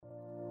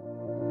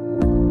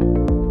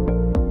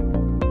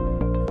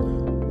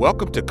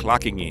Welcome to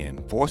Clocking In,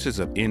 Voices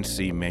of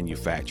NC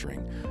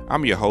Manufacturing.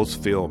 I'm your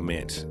host, Phil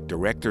Mintz,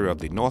 Director of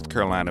the North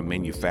Carolina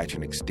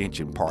Manufacturing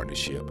Extension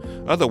Partnership,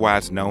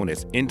 otherwise known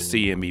as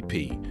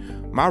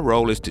NCMEP. My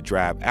role is to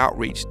drive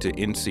outreach to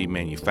NC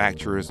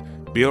manufacturers,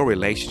 build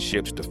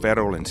relationships to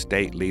federal and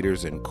state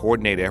leaders, and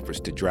coordinate efforts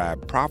to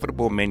drive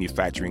profitable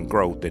manufacturing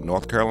growth in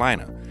North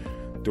Carolina.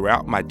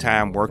 Throughout my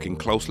time working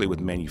closely with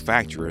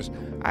manufacturers,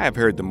 I have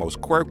heard the most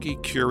quirky,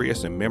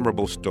 curious, and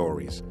memorable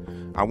stories.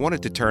 I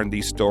wanted to turn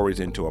these stories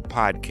into a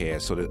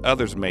podcast so that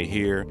others may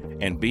hear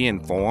and be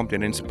informed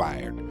and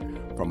inspired.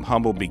 From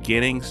humble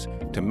beginnings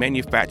to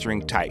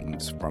manufacturing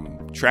titans,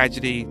 from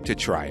tragedy to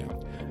triumph,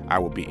 I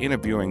will be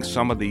interviewing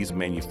some of these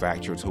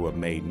manufacturers who have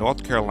made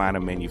North Carolina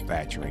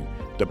manufacturing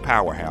the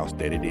powerhouse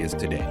that it is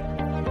today.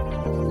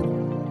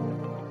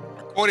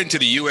 According to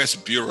the U.S.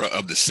 Bureau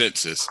of the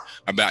Census,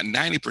 about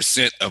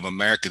 90% of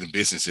American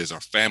businesses are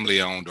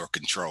family-owned or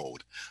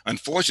controlled.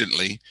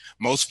 Unfortunately,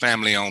 most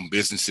family-owned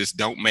businesses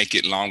don't make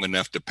it long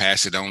enough to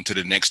pass it on to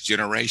the next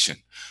generation,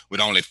 with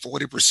only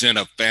 40%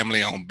 of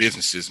family-owned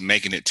businesses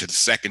making it to the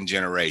second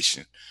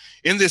generation.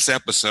 In this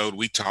episode,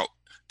 we talk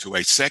to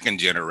a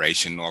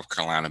second-generation North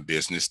Carolina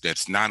business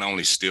that's not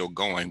only still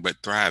going, but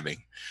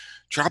thriving.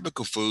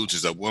 Tropical Foods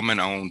is a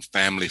woman-owned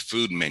family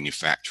food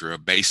manufacturer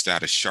based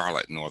out of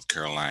Charlotte, North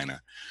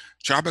Carolina.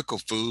 Tropical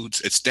Foods,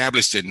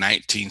 established in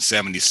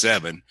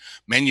 1977,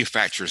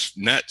 manufactures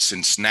nuts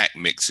and snack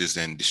mixes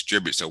and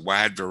distributes a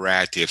wide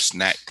variety of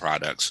snack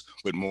products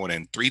with more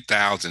than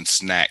 3,000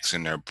 snacks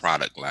in their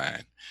product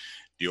line.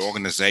 The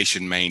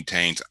organization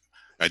maintains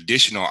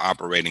additional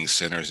operating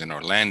centers in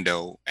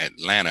Orlando,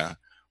 Atlanta,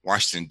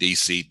 Washington,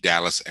 D.C.,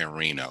 Dallas, and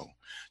Reno.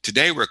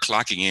 Today, we're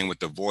clocking in with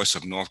the voice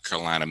of North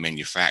Carolina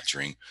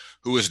Manufacturing,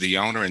 who is the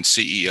owner and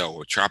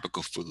CEO of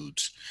Tropical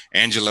Foods,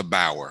 Angela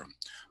Bauer.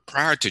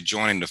 Prior to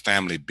joining the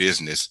family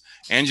business,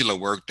 Angela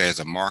worked as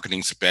a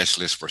marketing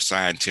specialist for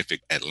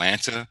Scientific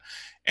Atlanta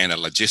and a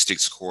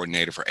logistics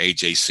coordinator for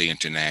AJC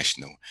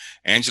International.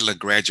 Angela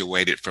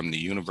graduated from the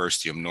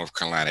University of North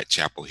Carolina at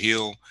Chapel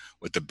Hill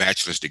with a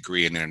bachelor's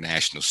degree in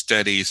international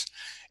studies,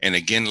 and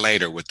again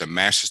later with a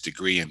master's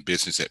degree in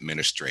business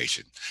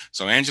administration.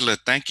 So Angela,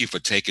 thank you for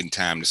taking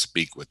time to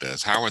speak with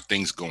us. How are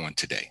things going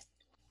today?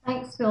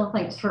 Thanks, Phil.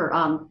 Thanks for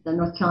the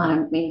North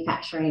Carolina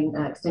Manufacturing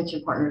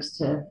Extension Partners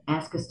to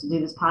ask us to do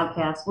this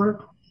podcast.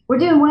 We're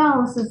doing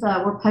well. This is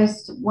we're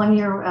post 1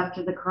 year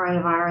after the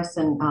coronavirus,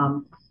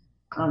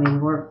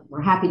 and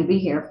we're happy to be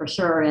here for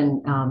sure.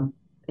 And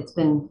it's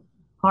been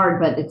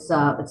hard, but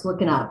it's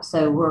looking up.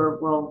 So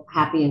we're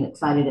happy and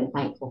excited and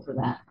thankful for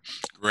that.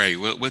 Great.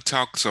 We'll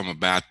talk some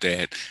about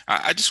that.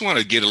 I just want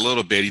to get a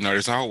little bit,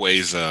 there's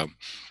always a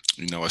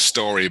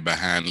story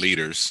behind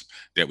leaders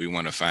that we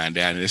want to find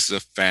out. And this is a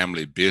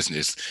family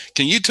business.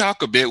 Can you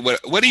talk a bit,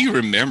 what do you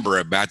remember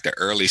about the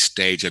early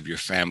stage of your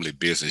family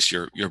business?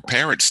 Your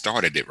parents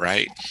started it,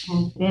 right?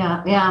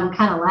 Yeah. I'm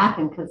kind of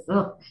laughing because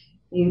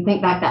you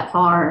think back that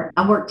far.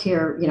 I worked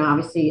here,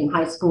 obviously in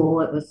high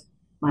school. It was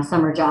my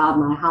summer job,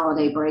 my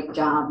holiday break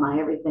job, my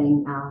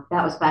everything.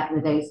 That was back in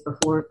the days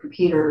before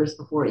computers,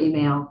 before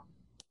email.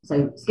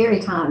 So scary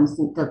times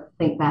to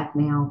think back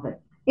now,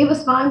 but it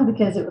was fun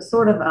because it was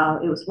sort of,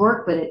 it was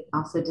work, but it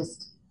also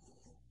just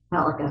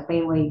felt like a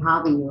family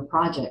hobby or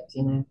project,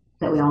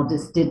 that we all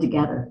just did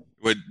together.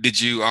 But did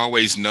you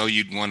always know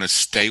you'd want to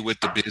stay with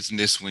the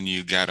business when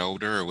you got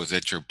older, or was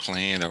that your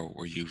plan, or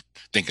were you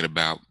thinking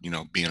about,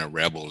 being a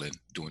rebel and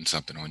doing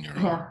something on your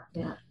own?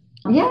 Yeah.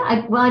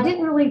 I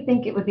didn't really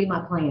think it would be my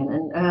plan.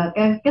 And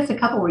I guess a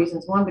couple of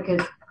reasons. One,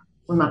 because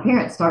when my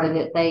parents started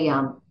it, they,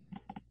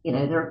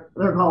 their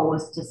goal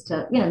was just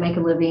to, make a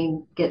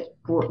living, they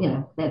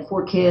had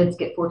 4 kids,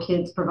 get 4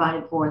 kids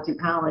provided for through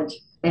college.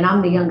 And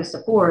I'm the youngest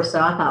of 4. So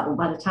I thought, well,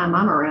 by the time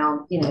I'm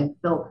around,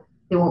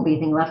 there won't be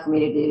anything left for me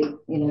to do,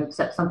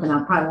 except something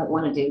I probably won't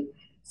want to do.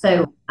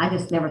 So I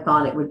just never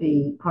thought it would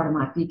be part of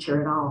my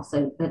future at all.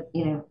 So, but,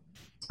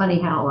 it's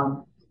funny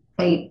how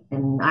fate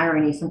and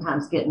irony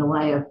sometimes get in the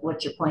way of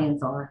what your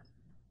plans are.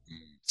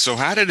 So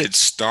how did it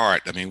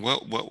start? I mean,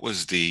 what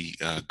was the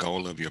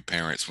goal of your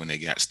parents when they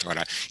got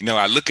started?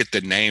 I look at the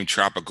name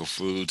Tropical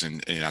Foods,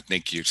 and I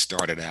think you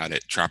started out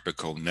at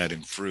Tropical Nut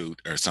and Fruit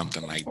or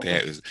something like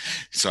that.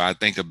 So I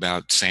think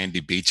about sandy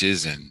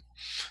beaches and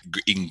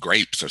eating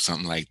grapes or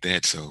something like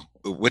that. So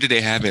what did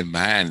they have in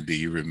mind? Do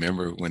you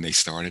remember when they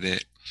started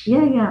it?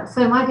 Yeah.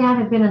 So my dad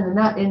had been in the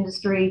nut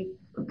industry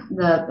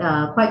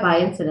quite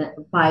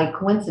by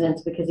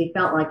coincidence, because he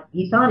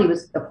thought he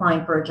was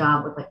applying for a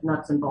job with like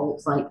nuts and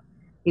bolts, like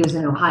he was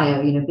in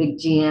Ohio, big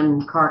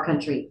GM car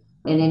country.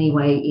 And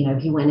anyway,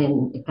 he went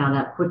in and found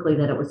out quickly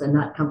that it was a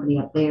nut company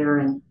up there.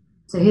 And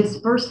so his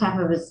first half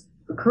of his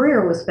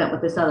career was spent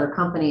with this other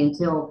company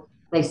until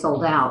they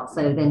sold out.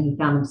 So then he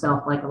found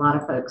himself, like a lot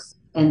of folks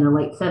in the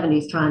late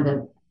 70s, trying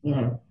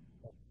to,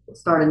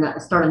 start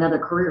another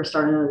career,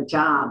 start another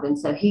job. And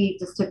so he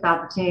just took the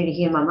opportunity,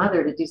 he and my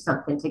mother, to do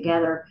something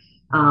together.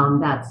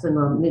 That's in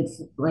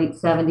the late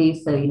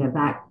 70s. So,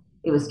 back,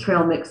 it was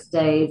trail mix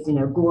days,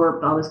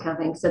 Gorp, all those kind of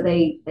things. So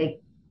they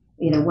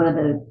one of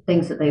the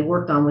things that they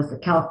worked on was the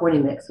California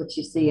mix, which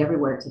you see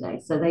everywhere today.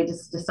 So they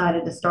just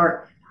decided to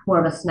start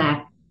more of a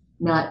snack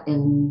nut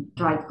and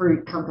dried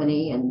fruit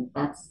company, and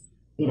that's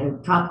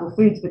tropical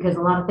foods, because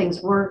a lot of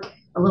things were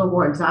a little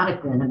more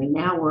exotic then. I mean,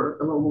 now we're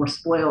a little more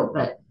spoiled,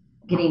 but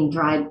getting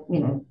dried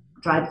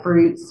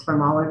fruits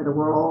from all over the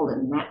world,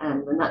 and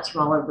the nuts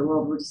from all over the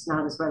world were just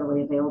not as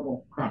readily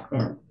available back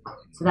then.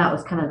 So that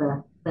was kind of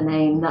the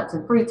name Nuts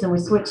and Fruits, and we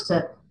switched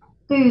to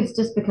foods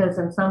just because,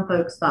 and some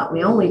folks thought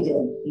we only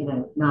did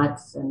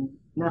nuts and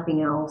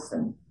nothing else,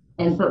 and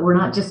but we're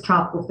not just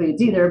tropical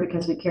foods either,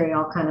 because we carry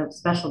all kind of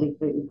specialty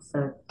foods.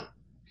 So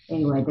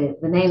anyway,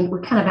 the name,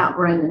 we're kind of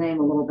outgrowing the name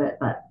a little bit,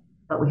 but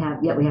we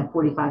have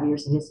 45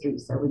 years of history,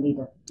 so we need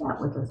to have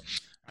that with us.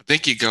 I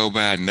think you go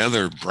by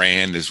another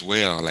brand as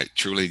well, like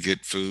Truly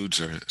Good Foods,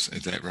 or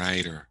is that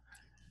right? Or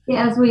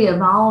Yeah, as we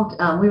evolved,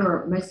 we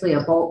were mostly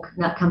a bulk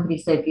nut company.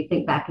 So if you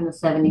think back in the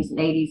 70s and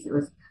 80s, it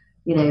was,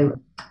 you know,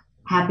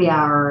 happy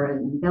hour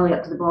and belly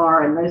up to the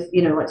bar, and those,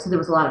 like, so there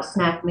was a lot of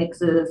snack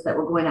mixes that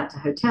were going out to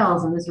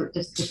hotels, and those were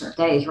just different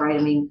days, right?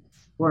 I mean,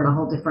 we're in a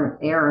whole different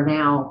era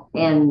now,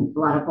 and a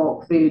lot of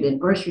bulk food in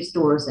grocery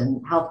stores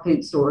and health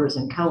food stores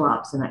and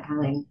co-ops and that kind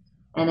of thing.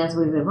 And as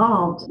we've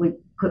evolved, we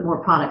put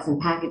more products in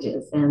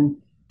packages, and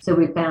so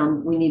we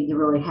found we needed to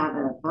really have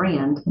a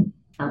brand.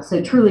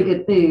 So Truly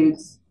Good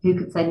Foods, who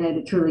could say no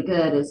to Truly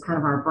Good, is kind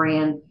of our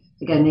brand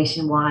to go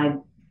nationwide,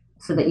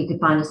 so that you could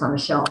find us on the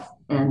shelf,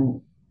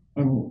 and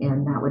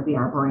that would be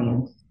our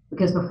brand.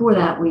 Because before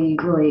that, we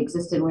really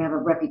existed. We have a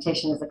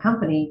reputation as a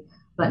company,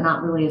 but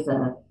not really as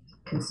a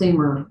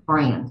consumer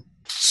brand.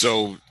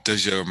 so,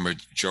 does your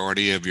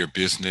majority of your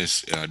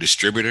business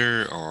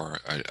distributor, or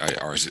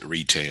is it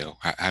retail?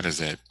 How does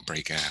that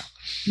break out?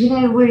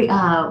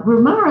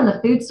 We're more on the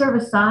food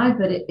service side,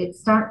 but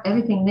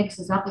everything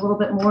mixes up a little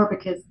bit more,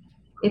 because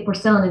if we're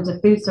selling into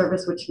food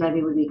service, which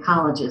maybe would be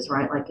colleges,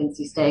 right, like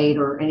NC State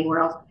or anywhere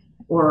else,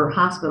 or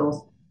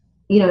hospitals,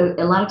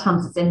 a lot of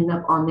times it's ending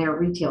up on their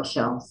retail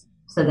shelves,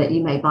 so that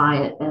you may buy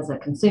it as a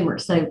consumer.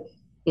 So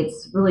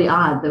it's really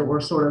odd that we're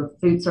sort of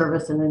food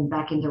service and then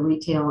back into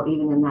retail,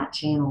 even in that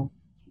channel.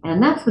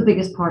 And that's the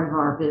biggest part of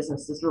our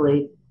business, is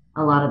really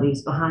a lot of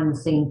these behind the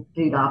scene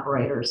food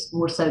operators,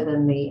 more so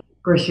than the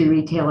grocery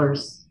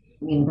retailers,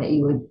 that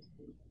you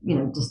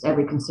would, just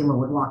every consumer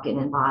would walk in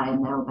and buy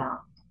and know about.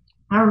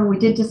 However, we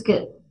did just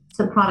get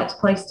some products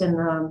placed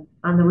on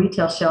the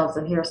retail shelves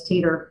of Harris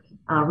Teeter,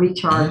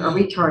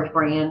 Recharge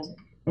brand,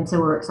 and so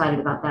we're excited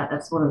about that.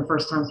 That's one of the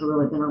first times we've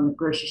really been on the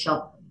grocery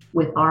shelf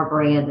with our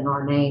brand and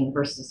our name,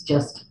 versus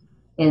just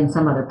in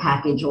some other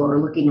package or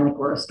looking like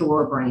we're a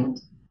store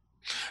brand.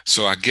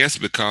 So I guess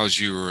because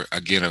you're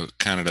again a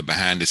kind of the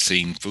behind the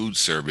scene food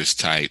service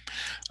type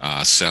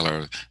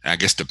seller, I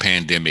guess the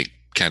pandemic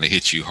kind of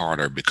hit you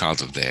harder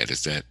because of that.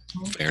 Is that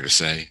fair to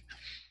say?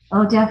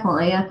 Oh,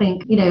 definitely. I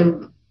think,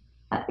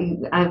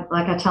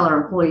 like I tell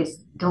our employees,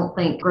 don't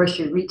think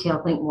grocery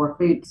retail, think more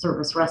food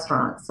service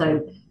restaurants.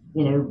 So,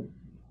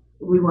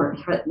 we weren't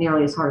hit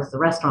nearly as hard as the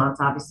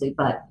restaurants, obviously,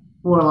 but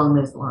more along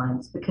those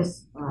lines,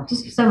 because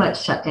just so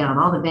much shut down.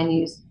 All the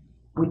venues,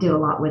 we do a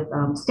lot with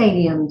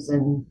stadiums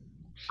and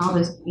all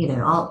those,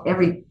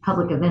 every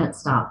public event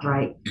stopped,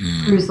 right?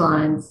 Mm. Cruise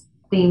lines,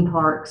 theme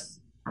parks,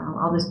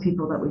 all those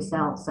people that we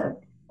sell. So,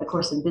 of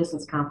course, in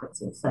business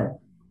conferences. So,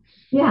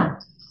 yeah,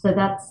 so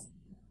that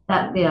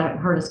yeah,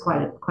 hurt us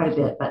quite a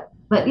bit, but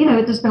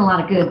there's been a lot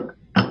of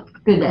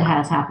good that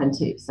has happened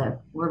too. So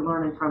we're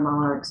learning from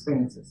all our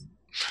experiences.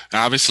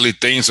 Obviously,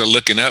 things are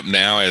looking up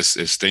now as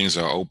things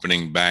are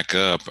opening back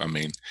up. I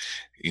mean,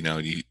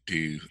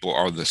 or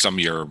are some of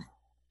your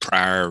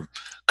prior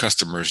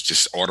customers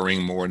just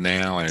ordering more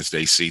now as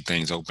they see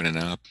things opening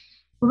up?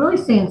 We're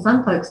really seeing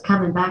some folks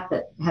coming back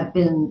that have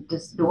been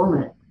just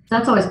dormant. So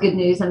that's always good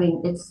news. I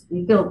mean, it's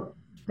you feel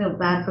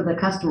bad for the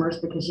customers,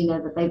 because you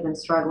know that they've been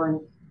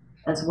struggling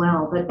as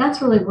well. But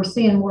that's really, we're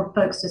seeing more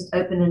folks just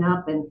opening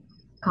up and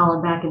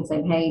calling back and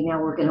saying, hey, now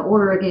we're going to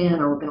order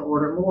again, or we're going to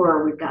order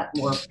more. We've got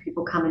more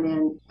people coming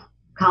in.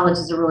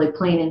 Colleges are really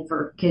planning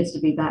for kids to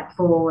be back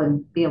full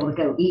and be able to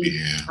go eat.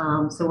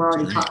 So we're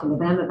already talking to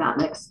them about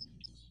next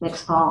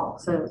fall.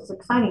 So it's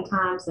exciting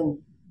times. And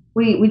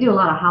we do a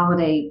lot of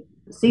holiday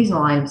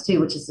seasonal items too,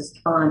 which is just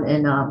fun.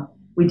 And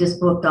we just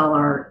booked all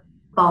our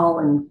fall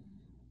and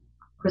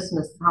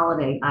Christmas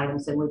holiday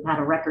items, and we've had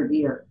a record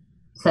year.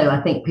 So I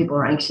think people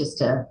are anxious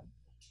to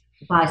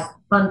buy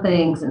fun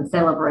things and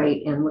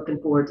celebrate, and looking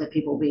forward to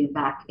people being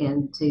back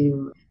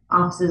into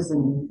offices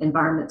and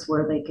environments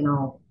where they can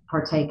all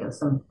partake of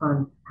some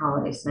fun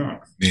holiday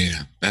snacks.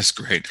 Yeah, that's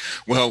great.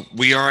 Well,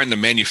 we are in the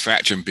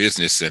manufacturing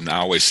business, and I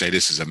always say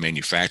this is a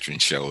manufacturing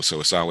show,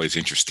 so it's always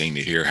interesting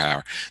to hear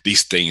how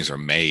these things are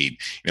made.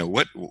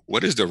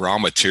 What is the raw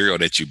material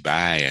that you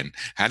buy, and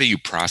how do you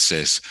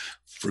process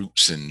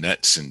fruits and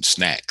nuts and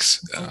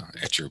snacks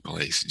at your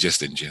place,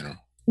 just in general?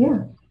 Yeah.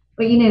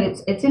 But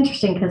it's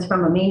interesting, because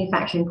from a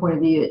manufacturing point of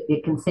view,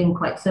 it can seem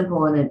quite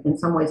simple, and in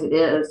some ways it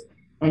is.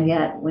 And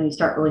yet, when you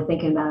start really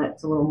thinking about it,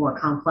 it's a little more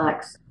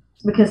complex,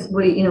 because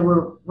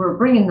we're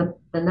bringing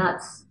the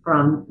nuts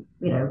from,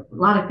 a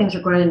lot of things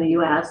are grown in the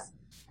U.S.,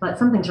 but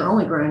some things are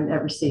only grown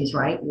overseas,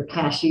 right? Your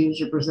cashews,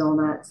 your Brazil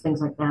nuts,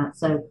 things like that.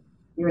 So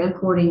you're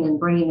importing and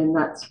bringing in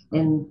nuts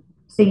and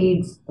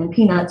seeds and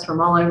peanuts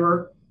from all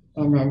over,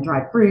 and then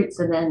dried fruits,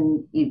 and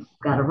then you've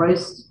got to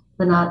roast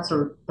the nuts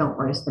or don't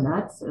roast the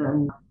nuts,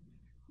 and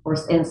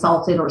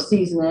salt it or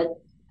season it,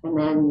 and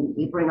then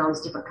you bring all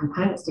these different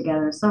components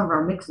together. Some of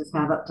our mixes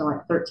have up to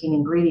like 13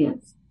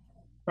 ingredients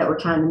that we're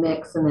trying to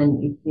mix, and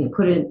then you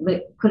put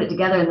it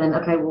together, and then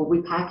okay, well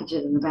we package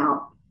it in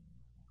about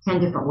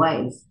 10 different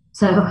ways.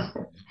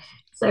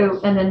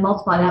 And then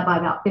multiply that by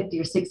about 50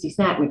 or 60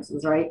 snack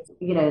mixes, right?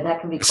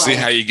 That can be See quite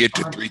how you get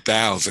to fun.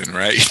 3,000,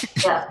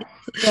 right? Yeah.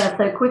 Yeah.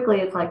 So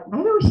quickly it's like,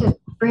 maybe we should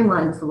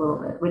streamline this a little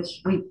bit,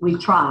 which we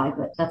try,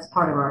 but that's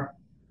part of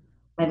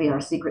maybe our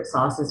secret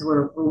sauce is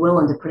we're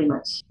willing to pretty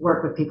much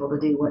work with people to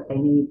do what they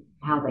need,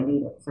 how they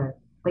need it. So,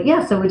 but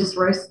yeah, so we just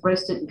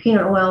roast it in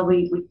peanut oil.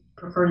 We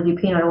prefer to do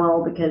peanut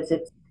oil because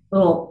it's a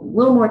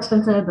little more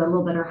expensive, but a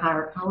little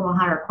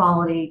higher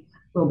quality,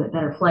 a little bit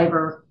better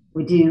flavor.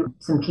 We do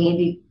some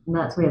candy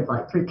nuts. We have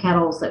like 3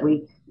 kettles that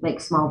we make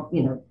small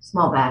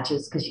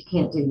batches because you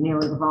can't do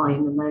nearly the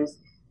volume in those.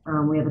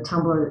 We have a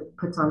tumbler that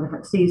puts on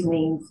different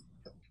seasonings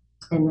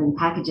and then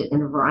package it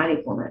in a variety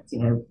of formats.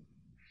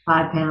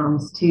 5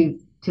 pounds,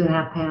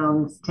 2.5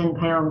 pounds, 10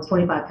 pounds,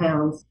 25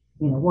 pounds.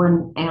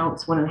 1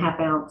 ounce, 1.5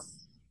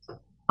 ounce,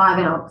 5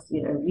 ounce.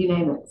 You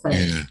name it. So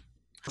Yeah.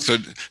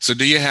 So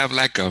do you have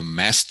like a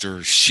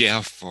master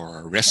chef or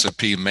a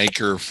recipe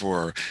maker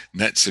for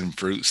nuts and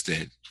fruits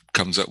that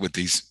comes up with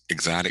these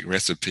exotic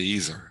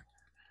recipes or?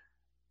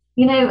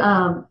 You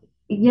know,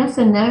 yes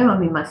and no. I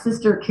mean, my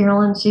sister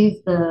Carolyn,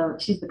 she's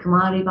the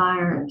commodity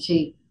buyer, and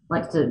she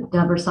likes to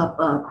dub herself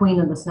queen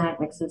of the snack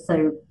mixes.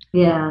 So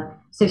yeah,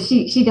 so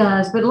she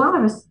does. But a lot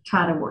of us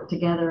try to work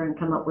together and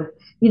come up with.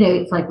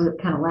 It's like we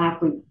kind of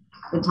laugh. We've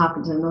been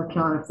talking to the North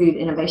Carolina Food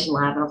Innovation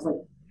Lab, and I was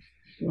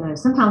like,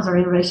 sometimes our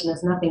innovation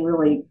is nothing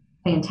really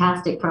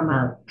fantastic from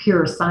a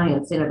pure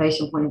science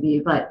innovation point of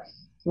view. But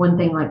one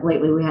thing, like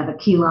lately, we have a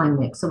key lime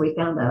mix. So we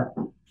found out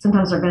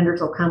sometimes our vendors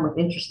will come with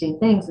interesting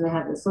things, and they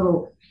have this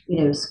little,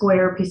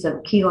 square piece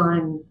of key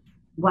lime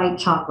white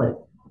chocolate.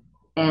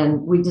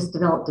 And we just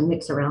developed a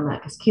mix around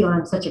that because key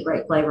lime is such a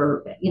great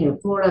flavor,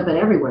 Florida, but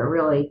everywhere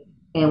really.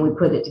 And we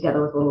put it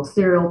together with a little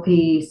cereal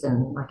piece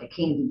and like a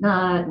candy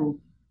nut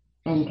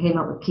and came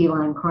up with key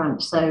lime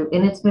crunch. So,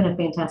 and it's been a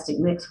fantastic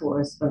mix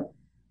for us. But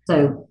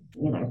so,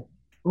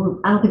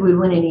 I don't think we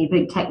win any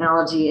big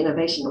technology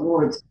innovation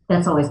awards.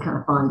 That's always kind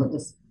of fun to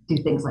just do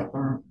things like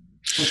that.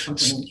 That's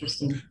something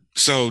interesting.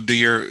 So do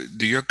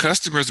your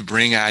customers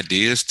bring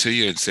ideas to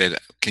you and said,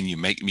 "Can you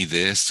make me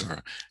this?"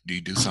 Or do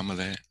you do some of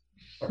that?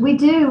 We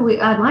do.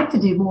 I'd like to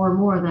do more and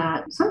more of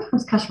that.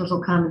 Sometimes customers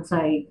will come and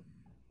say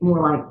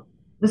more like,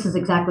 "This is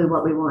exactly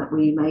what we want.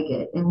 Will you make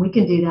it?" And we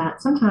can do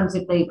that. Sometimes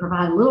if they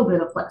provide a little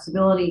bit of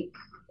flexibility,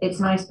 it's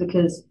nice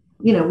because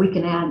we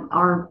can add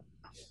our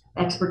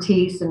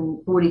expertise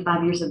and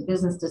 45 years of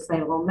business to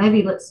say, well,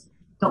 maybe let's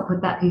don't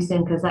put that piece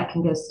in because that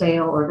can go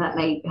stale or that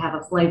may have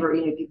a flavor.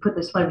 If you put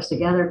those flavors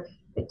together,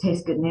 it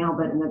tastes good now,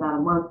 but in about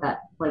a month,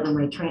 that flavor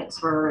may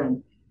transfer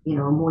and, a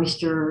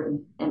moisture.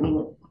 And I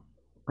mean,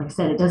 like I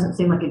said, it doesn't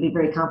seem like it'd be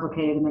very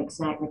complicated to make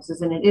snack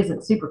mixes, and it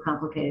isn't super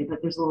complicated,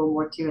 but there's a little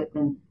more to it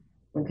than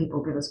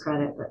people give us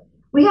credit. But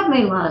we have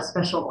made a lot of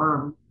special,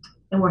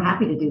 and we're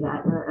happy to do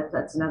that. And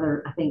that's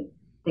another, I think,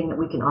 thing that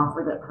we can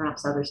offer that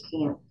perhaps others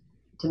can't,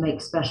 to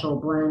make special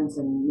blends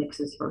and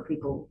mixes for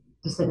people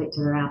specific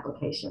to their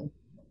application,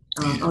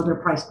 or their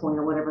price point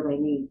or whatever they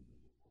need.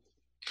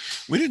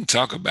 We didn't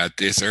talk about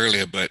this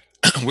earlier, but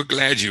we're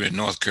glad you're in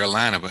North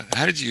Carolina. But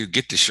how did you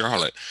get to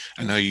Charlotte?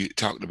 I know you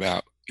talked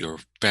about your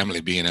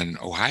family being in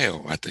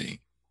Ohio, I think.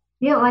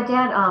 Yeah,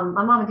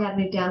 my mom and dad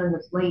moved down in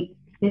the late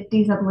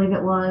 50s, I believe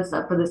it was,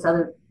 for this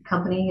other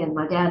company. And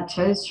my dad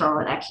chose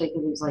Charlotte actually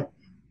because he was like,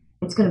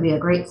 it's going to be a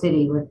great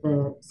city with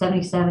the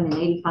 77 and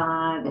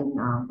 85.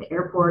 And the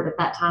airport at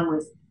that time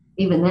was,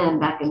 even then,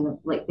 back in the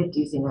late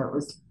 50s, it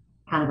was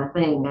kind of a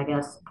thing, I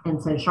guess.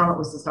 And so Charlotte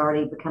was just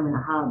already becoming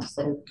a hub.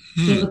 So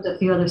he Hmm. looked at a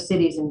few other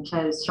cities and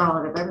chose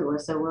Charlotte of everywhere.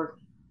 So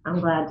I'm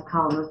glad to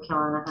call North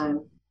Carolina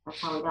home. That's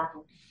how we got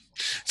here.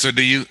 So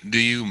do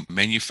you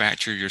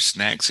manufacture your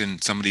snacks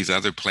in some of these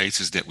other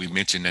places that we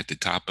mentioned at the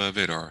top of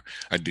it, or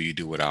do you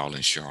do it all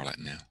in Charlotte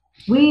now?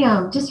 We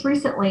just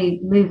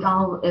recently moved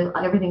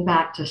everything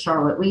back to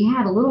Charlotte. We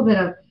had a little bit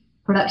of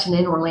production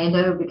in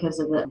Orlando because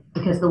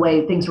the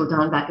way things were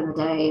done back in the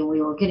day, and we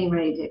were getting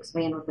ready to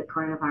expand with the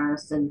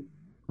coronavirus, and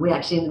we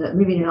actually ended up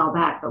moving it all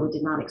back, but we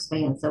did not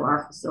expand. So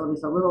our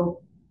facility's a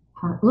little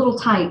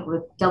tight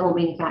with double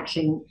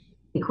manufacturing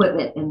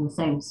equipment in the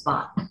same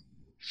spot.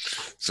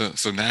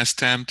 So now it's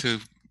time to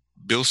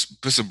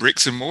put some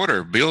bricks and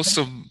mortar, build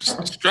some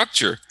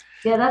structure.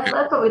 Yeah,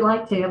 that's what we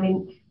like to. I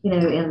mean, in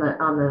the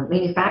on the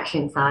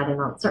manufacturing side and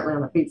certainly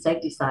on the food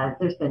safety side,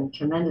 there's been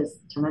tremendous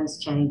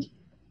change.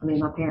 I mean,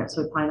 my parents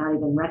would probably not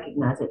even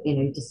recognize it.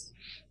 Just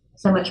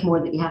so much more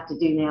that you have to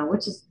do now,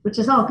 which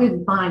is all good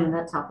and fine, and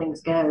that's how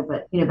things go.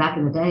 But back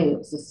in the day, it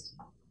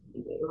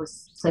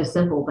was so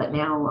simple. But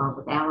now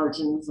with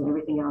allergens and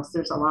everything else,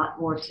 there's a lot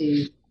more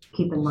to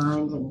keep in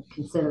mind and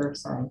consider.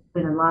 So,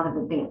 been a lot of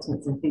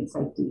advancements in food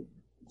safety.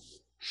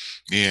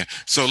 Yeah.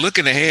 So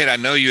looking ahead, I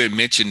know you had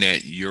mentioned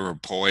that you're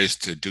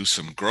poised to do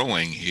some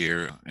growing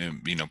here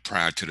and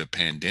prior to the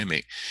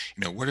pandemic.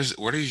 Where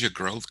does your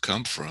growth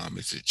come from?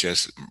 Is it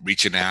just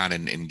reaching out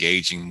and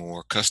engaging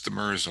more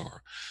customers,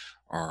 or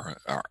are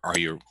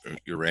your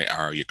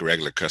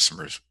regular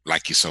customers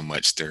like you so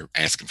much they're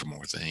asking for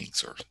more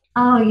things? Or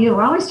Oh, yeah,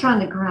 we're always trying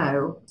to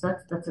grow. So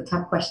that's a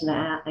tough question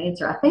to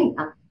answer. I think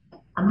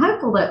I'm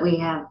hopeful that we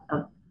have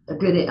a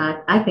good.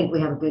 I think we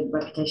have a good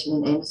reputation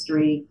in the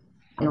industry,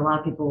 and a lot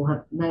of people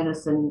have known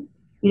us. And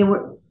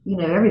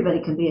everybody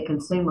can be a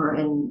consumer,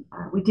 and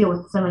we deal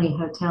with so many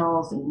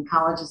hotels and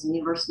colleges and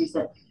universities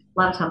that a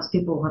lot of times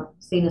people have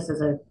seen us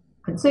as a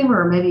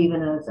consumer, or maybe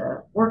even as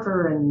a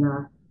worker,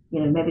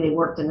 and maybe they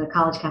worked in a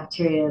college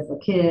cafeteria as a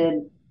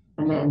kid,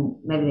 and then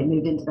maybe they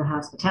moved into the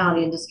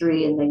hospitality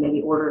industry, and they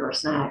maybe ordered our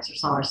snacks or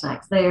saw our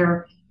snacks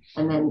there,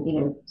 and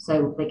then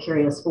so they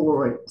carry us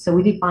forward. So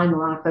we do find a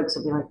lot of folks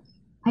will be like,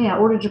 hey, I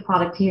ordered your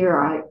product here,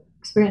 or I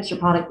experienced your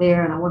product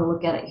there, and I want to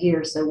look at it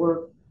here.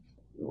 So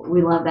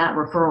we love that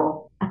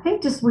referral. I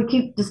think just we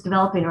keep just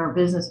developing our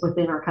business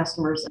within our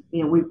customers.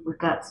 We've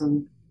got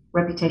some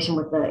reputation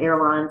with the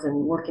airlines and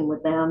working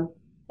with them,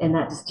 and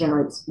that just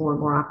generates more and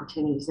more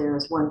opportunities there.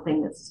 Is one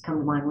thing that's come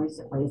to mind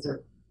recently is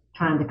they're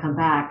trying to come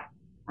back.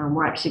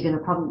 We're actually going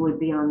to probably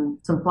be on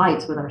some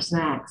flights with our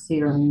snacks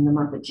here in the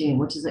month of June,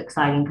 which is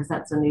exciting because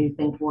that's a new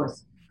thing for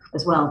us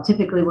as well.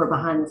 Typically, we're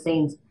behind the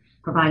scenes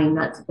providing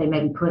nuts that they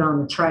maybe put on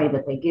the tray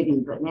that they give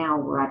you, but now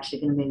we're actually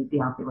going to maybe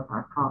be out there with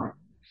our product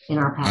in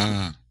our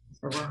package.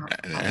 uh, So we're that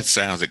excited.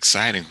 sounds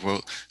exciting.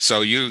 Well, so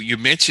you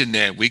mentioned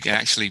that we can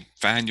actually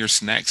find your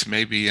snacks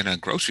maybe in a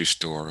grocery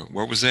store.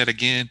 Where was that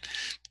again?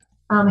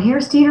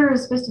 Harris Teeter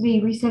is supposed to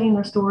be resetting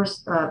their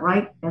stores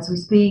right as we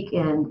speak,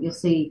 and you'll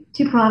see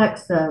two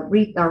products: our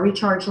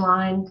recharge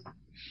line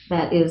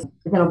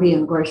that'll be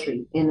in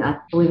grocery, and I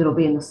believe it'll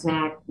be in the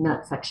snack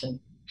nut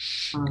section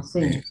Yeah.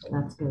 soon. So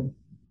that's good.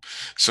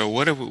 So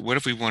what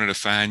if we wanted to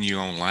find you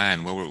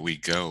online? Where would we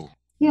go?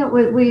 Yeah,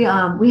 we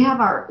have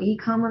our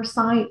e-commerce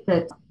site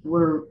that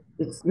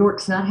it's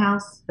York's Nut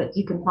House, but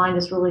you can find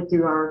us really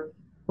through our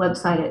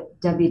website at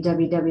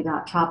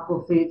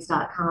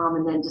www.tropicalfoods.com,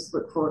 and then just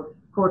look for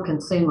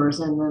consumers,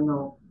 and then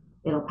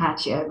it'll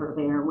patch you over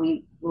there.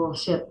 We will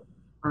ship.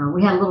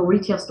 We had a little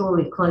retail store.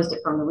 We've closed it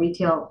from the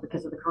retail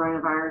because of the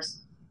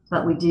coronavirus,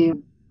 but we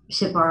do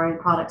ship our own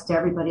products to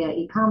everybody at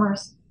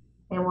e-commerce,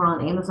 and we're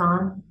on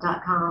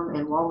Amazon.com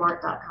and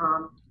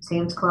Walmart.com,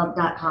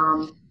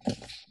 SamsClub.com.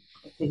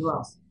 Let's see who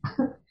else. I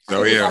Oh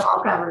think we got yeah, it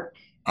all covered.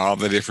 all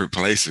the different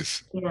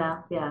places.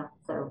 Yeah, yeah.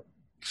 So,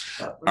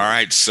 All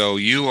right, so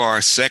you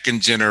are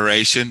second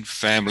generation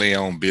family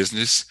owned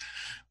business.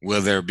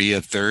 Will there be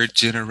a third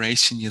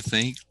generation you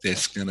think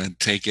that's gonna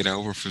take it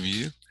over from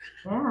you?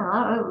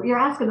 yeah, you're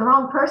asking the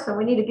wrong person.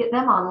 We need to get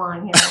them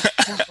online here.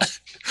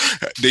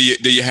 Do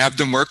you have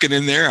them working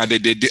in there? Are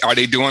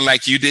they doing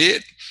like you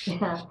did?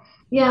 Yeah.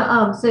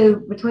 Yeah. So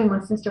between my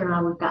sister and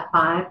I, we've got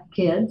five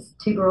kids,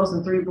 two girls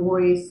and three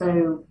boys.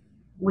 So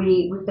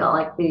we felt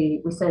like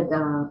we said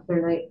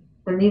they're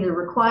neither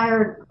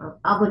required, or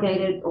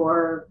obligated,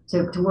 or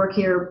to work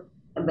here,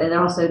 but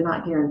they're also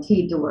not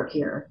guaranteed to work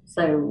here.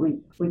 So we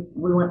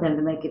want them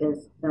to make it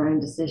as their own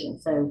decision.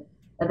 So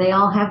they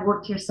all have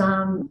worked here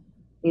some,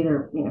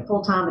 either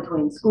full time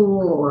between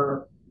school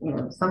or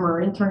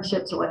summer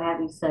internships or what have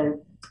you. So,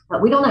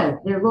 but we don't know.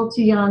 They're a little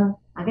too young.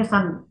 I guess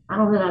I don't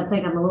know that I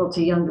think I'm a little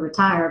too young to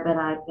retire, but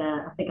I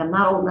think I'm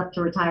not old enough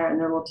to retire, and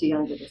they're a little too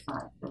young to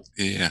decide. So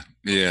Yeah,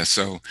 yeah.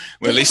 So, well,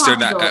 at it's a least they're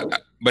not.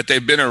 possibility. But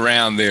they've been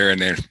around there,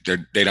 and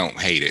they don't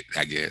hate it.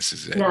 I guess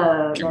is that.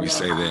 No, Can no, we no.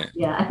 say that?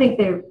 Yeah, I think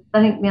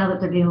now that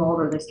they're getting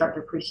older, they start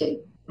to appreciate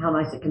how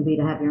nice it can be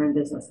to have your own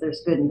business.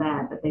 There's good and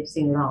bad, but they've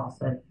seen it all.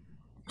 So,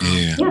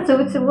 Yeah. yeah. So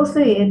we'll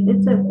see.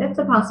 It's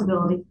a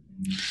possibility.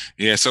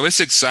 Yeah, so it's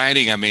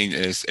exciting. I mean,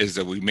 as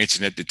we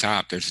mentioned at the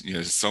top, there's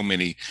so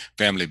many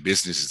family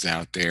businesses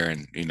out there,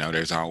 and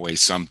there's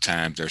always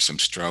sometimes there's some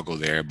struggle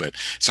there, but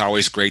it's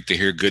always great to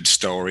hear good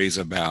stories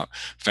about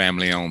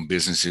family-owned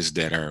businesses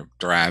that are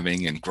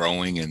thriving and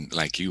growing, and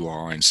like you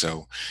are. And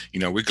so,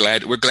 we're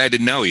glad to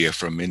know you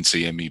from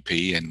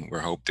NCMEP, and we're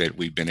hope that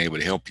we've been able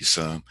to help you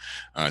some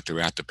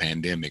throughout the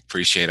pandemic.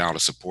 Appreciate all the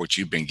support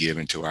you've been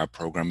giving to our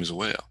program as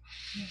well.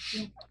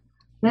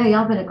 No,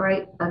 y'all been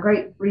a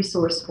great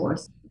resource for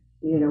us.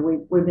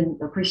 We've been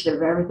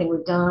appreciative of everything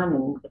we've done,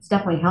 and it's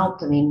definitely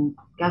helped. I mean,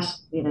 gosh,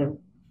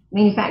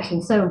 manufacturing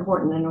is so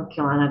important in North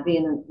Carolina.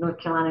 Being a North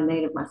Carolina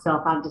native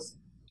myself, I've just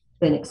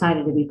been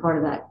excited to be part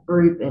of that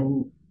group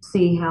and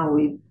see how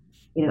we,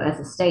 as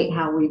a state,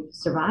 how we've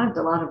survived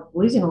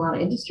losing a lot of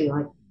industry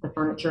like the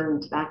furniture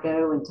and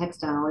tobacco and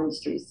textile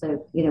industries.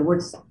 So, we're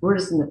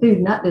just in the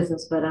food nut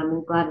business, but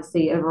I'm glad to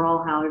see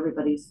overall how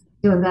everybody's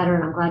doing better.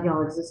 And I'm glad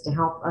y'all exist to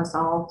help us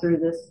all through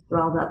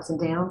all the ups and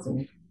downs.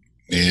 And,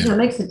 Yeah. it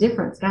makes a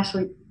difference. Gosh,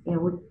 we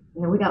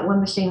got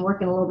one machine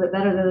working a little bit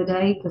better the other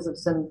day because of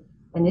some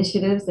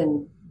initiatives.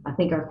 And I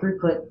think our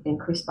throughput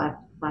increased by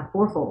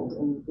fourfold.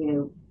 And,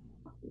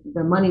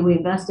 the money we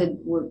invested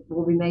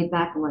will be made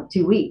back in like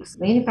 2 weeks.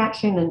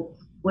 Manufacturing and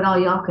what all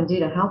y'all can do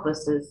to help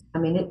us is, I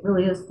mean, it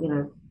really is,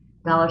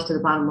 dollars to the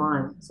bottom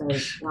line. So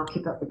y'all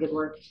keep up the good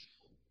work.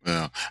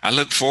 Well, I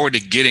look forward to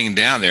getting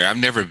down there. I've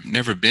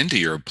never been to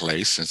your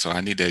place, and so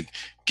I need to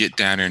get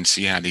down there and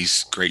see how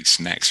these great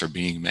snacks are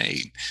being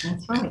made.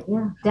 That's right.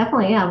 Yeah,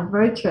 definitely. Yeah,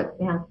 road trip.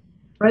 Yeah,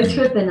 road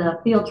trip and a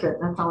field trip.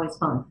 That's always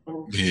fun.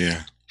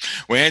 Yeah.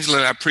 Well,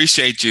 Angela, I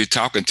appreciate you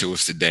talking to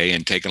us today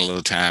and taking a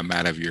little time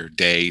out of your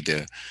day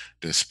to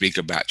speak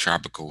about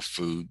tropical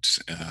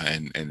foods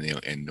and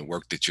the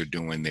work that you're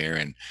doing there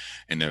and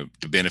the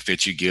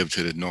benefits you give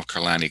to the North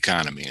Carolina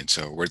economy. And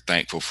so we're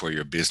thankful for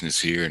your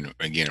business here. And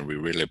again, we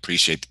really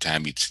appreciate the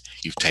time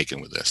you've taken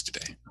with us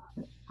today.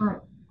 All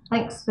right.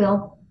 Thanks,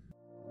 Phil.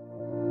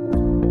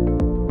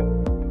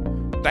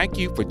 Thank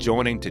you for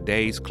joining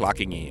today's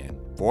Clocking In,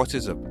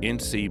 Voices of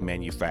NC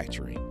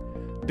Manufacturing.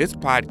 This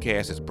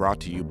podcast is brought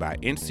to you by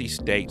NC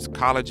State's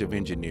College of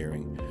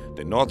Engineering,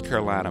 the North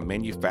Carolina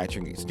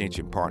Manufacturing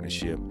Extension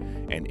Partnership,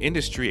 and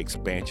Industry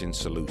Expansion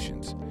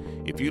Solutions.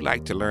 If you'd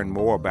like to learn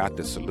more about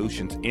the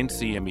solutions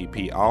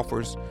NCMEP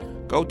offers,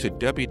 go to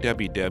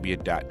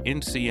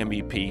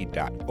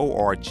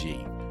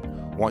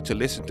www.ncmep.org. Want to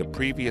listen to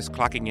previous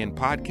Clocking In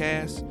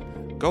podcasts?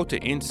 Go to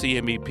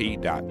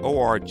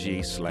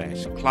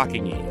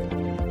ncmep.org/clockingin.